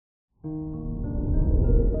Good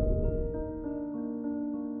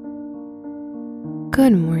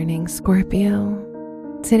morning,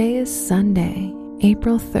 Scorpio. Today is Sunday,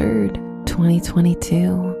 April 3rd,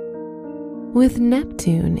 2022. With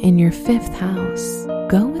Neptune in your 5th house,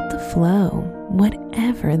 go with the flow,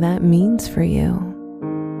 whatever that means for you.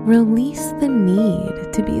 Release the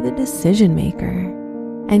need to be the decision maker,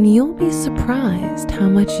 and you'll be surprised how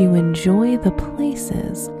much you enjoy the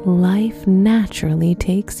places life naturally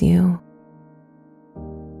takes you.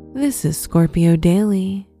 This is Scorpio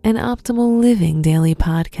Daily, an optimal living daily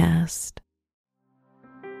podcast.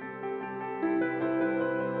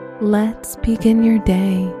 Let's begin your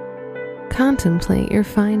day. Contemplate your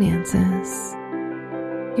finances.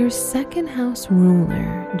 Your 2nd house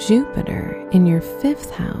ruler, Jupiter, in your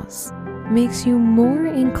 5th house makes you more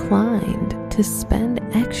inclined to spend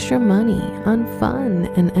extra money on fun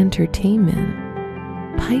and entertainment.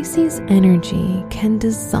 Pisces energy can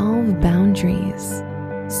dissolve boundaries,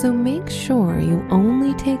 so make sure you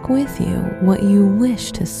only take with you what you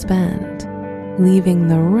wish to spend, leaving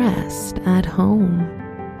the rest at home.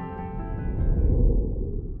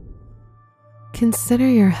 Consider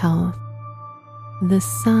your health. The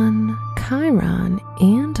Sun, Chiron,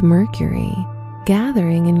 and Mercury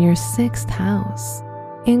gathering in your 6th house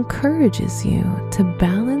encourages you to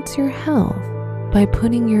balance your health by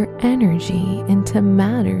putting your energy into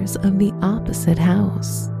matters of the opposite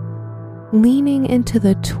house. Leaning into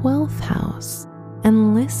the 12th house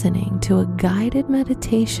and listening to a guided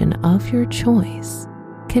meditation of your choice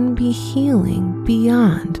can be healing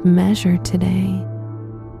beyond measure today.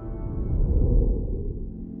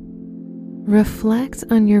 Reflect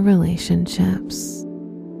on your relationships.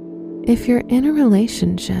 If you're in a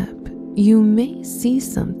relationship, you may see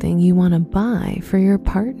something you want to buy for your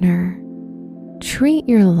partner. Treat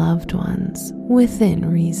your loved ones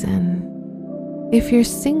within reason. If you're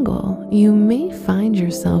single, you may find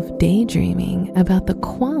yourself daydreaming about the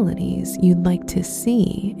qualities you'd like to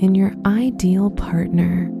see in your ideal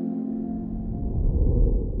partner.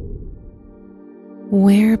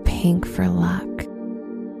 Wear pink for luck.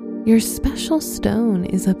 Your special stone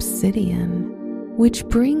is obsidian, which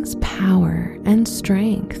brings power and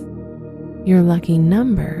strength. Your lucky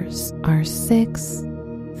numbers are 6,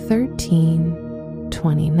 13,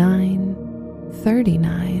 29,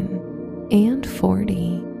 39, and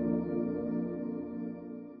 40.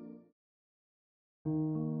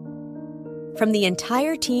 From the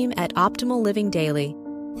entire team at Optimal Living Daily,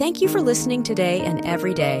 thank you for listening today and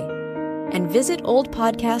every day. And visit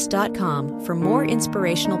oldpodcast.com for more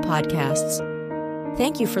inspirational podcasts.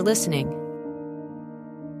 Thank you for listening.